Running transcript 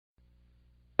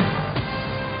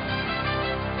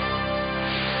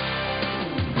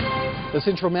The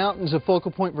Central Mountains, a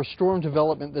focal point for storm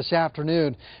development this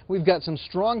afternoon. We've got some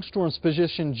strong storms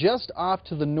positioned just off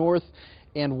to the north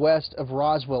and west of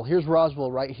Roswell. Here's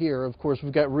Roswell right here. Of course,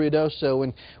 we've got Ruidoso,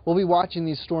 and we'll be watching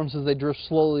these storms as they drift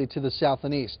slowly to the south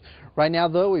and east. Right now,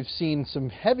 though, we've seen some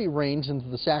heavy rains into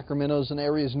the Sacramentos and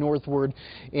areas northward,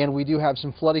 and we do have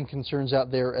some flooding concerns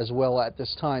out there as well at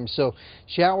this time. So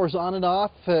showers on and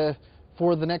off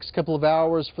for the next couple of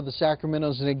hours for the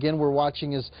Sacramentos, and again we're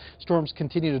watching as storms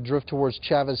continue to drift towards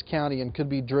Chavez County and could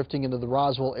be drifting into the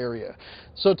Roswell area.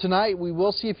 So tonight we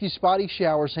will see a few spotty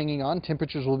showers hanging on.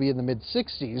 Temperatures will be in the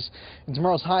mid-60s, and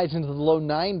tomorrow's highs into the low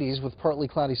 90s with partly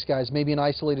cloudy skies, maybe an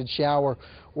isolated shower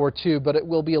or two, but it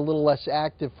will be a little less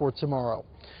active for tomorrow.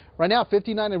 Right now,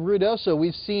 59 in Ruidoso.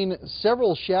 We've seen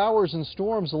several showers and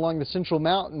storms along the Central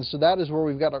Mountains, so that is where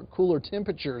we've got our cooler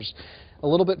temperatures. A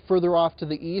little bit further off to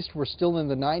the east, we're still in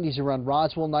the 90s around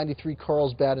Roswell, 93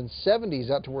 Carlsbad, and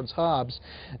 70s out towards Hobbs.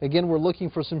 Again, we're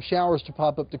looking for some showers to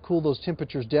pop up to cool those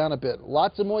temperatures down a bit.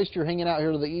 Lots of moisture hanging out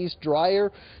here to the east,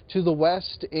 drier to the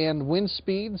west, and wind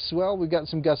speeds, well, we've got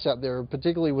some gusts out there,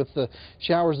 particularly with the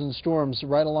showers and storms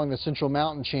right along the Central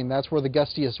Mountain chain. That's where the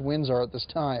gustiest winds are at this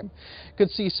time. Could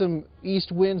see some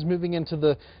east winds moving into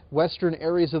the western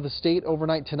areas of the state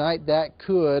overnight tonight. That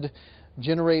could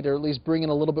generate, or at least bring in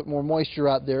a little bit more moisture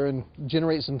out there and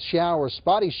generate some showers,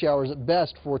 spotty showers at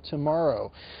best for tomorrow.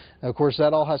 Of course,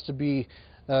 that all has to be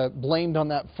blamed on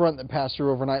that front that passed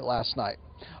through overnight last night.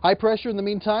 High pressure in the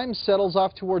meantime settles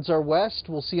off towards our west.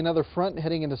 We'll see another front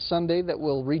heading into Sunday that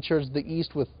will recharge the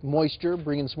east with moisture,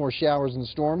 bringing some more showers and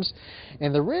storms.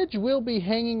 And the ridge will be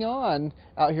hanging on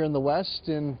out here in the west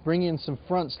and bringing in some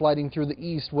fronts sliding through the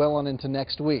east well on into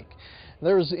next week.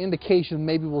 There's indication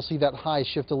maybe we'll see that high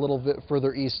shift a little bit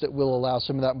further east. That will allow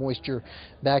some of that moisture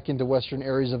back into western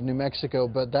areas of New Mexico,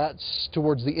 but that's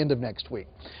towards the end of next week.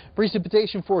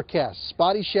 Precipitation forecast.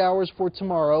 Spotty showers for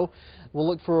tomorrow. We'll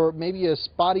look for maybe a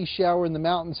spotty shower in the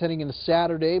mountains heading into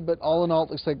Saturday, but all in all, it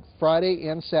looks like Friday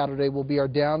and Saturday will be our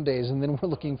down days, and then we're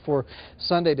looking for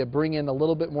Sunday to bring in a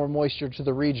little bit more moisture to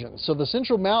the region. So the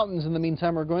Central Mountains, in the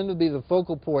meantime, are going to be the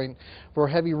focal point for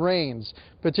heavy rains,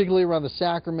 particularly around the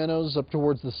Sacramentos, up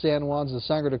towards the San Juans, the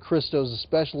Sangre de Cristos,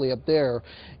 especially up there.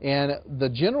 And the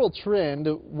general trend,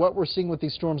 what we're seeing with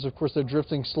these storms, of course, they're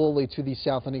drifting slowly to the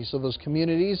south and east. So those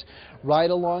communities right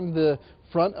along the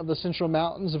front of the Central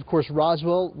Mountains, of course,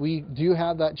 Roswell, we do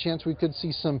have that chance. We could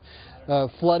see some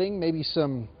flooding, maybe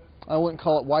some, I wouldn't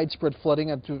call it widespread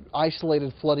flooding,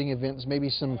 isolated flooding events, maybe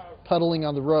some puddling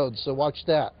on the roads, so watch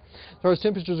that. As far as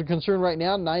temperatures are concerned right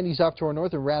now, 90s off to our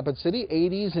north in Rapid City,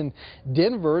 80s in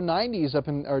Denver,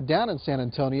 90s down in San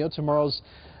Antonio. Tomorrow's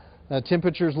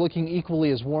temperatures looking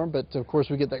equally as warm, but of course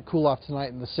we get that cool off tonight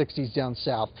in the 60s down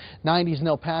south. 90s in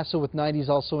El Paso with 90s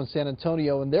also in San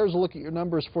Antonio. And there's a look at your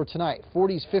numbers for tonight.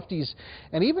 40s, 50s,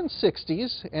 and even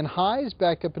 60s, and highs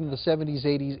back up into the 70s,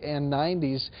 80s, and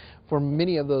 90s for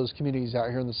many of those communities out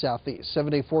here in the southeast.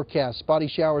 7-day forecast, spotty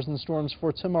showers and storms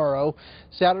for tomorrow.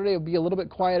 Saturday will be a little bit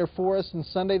quieter for us, and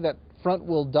Sunday that front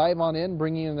will dive on in,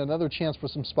 bringing in another chance for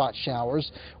some spot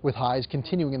showers with highs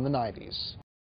continuing in the 90s.